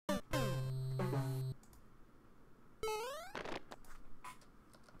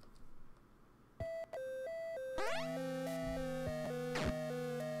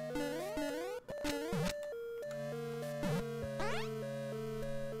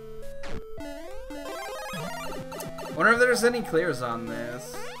Wonder if there's any clears on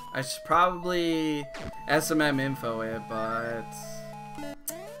this. I should probably SMM info it, but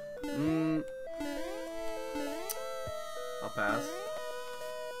I'll pass.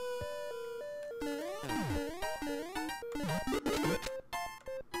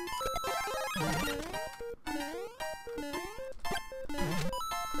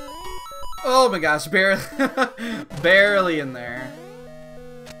 Oh my gosh, barely, barely in there.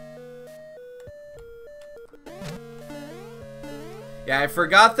 Yeah, I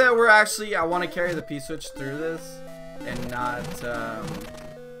forgot that we're actually, I want to carry the P-switch through this and not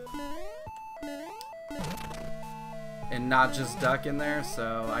just duck in there,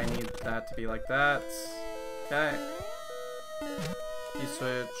 so I need that to be like that. Okay.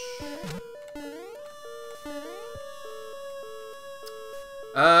 P-switch.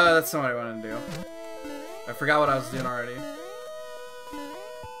 That's not what I wanted to do. I forgot what I was doing already.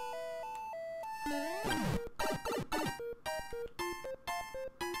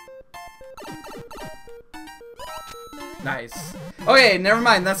 Nice. Okay, never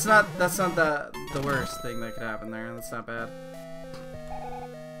mind. That's not the worst thing that could happen there. That's not bad.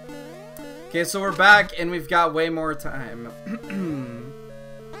 Okay, so we're back and we've got way more time.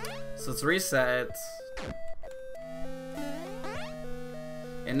 So let's reset.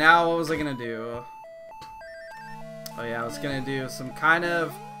 And now what was I gonna do? Oh yeah, I was gonna do some kind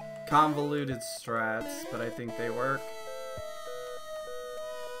of convoluted strats, but I think they work.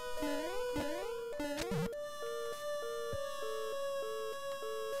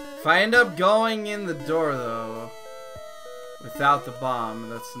 If I end up going in the door though, without the bomb,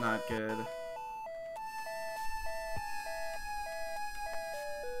 that's not good.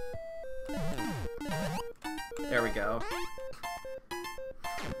 There we go.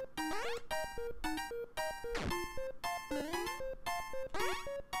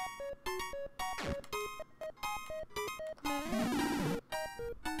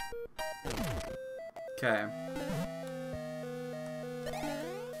 Okay.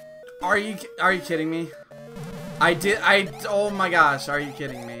 Are you kidding me? Oh my gosh, are you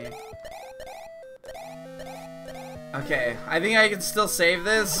kidding me? Okay, I think I can still save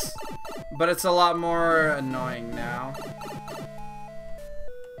this, but it's a lot more annoying now.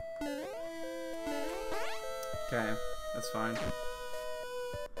 Okay, that's fine.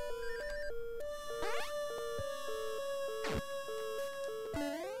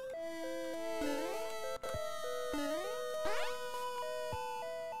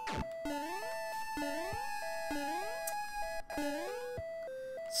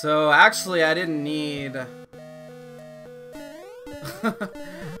 So actually I didn't need I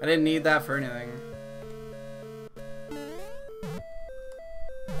didn't need that for anything.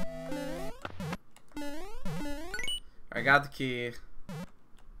 I got the key.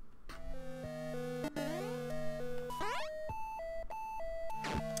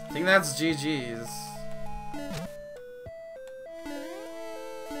 I think that's GG's.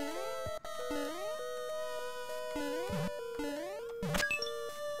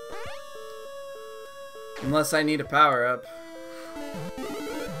 Unless I need a power up.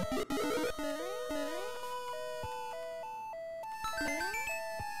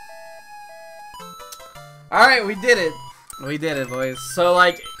 Alright, we did it. We did it, boys. So,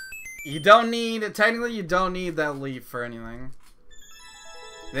 like, you don't need, technically you don't need that leaf for anything.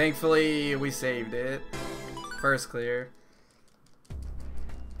 Thankfully, we saved it. First clear.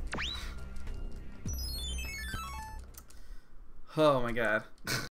 Oh my god.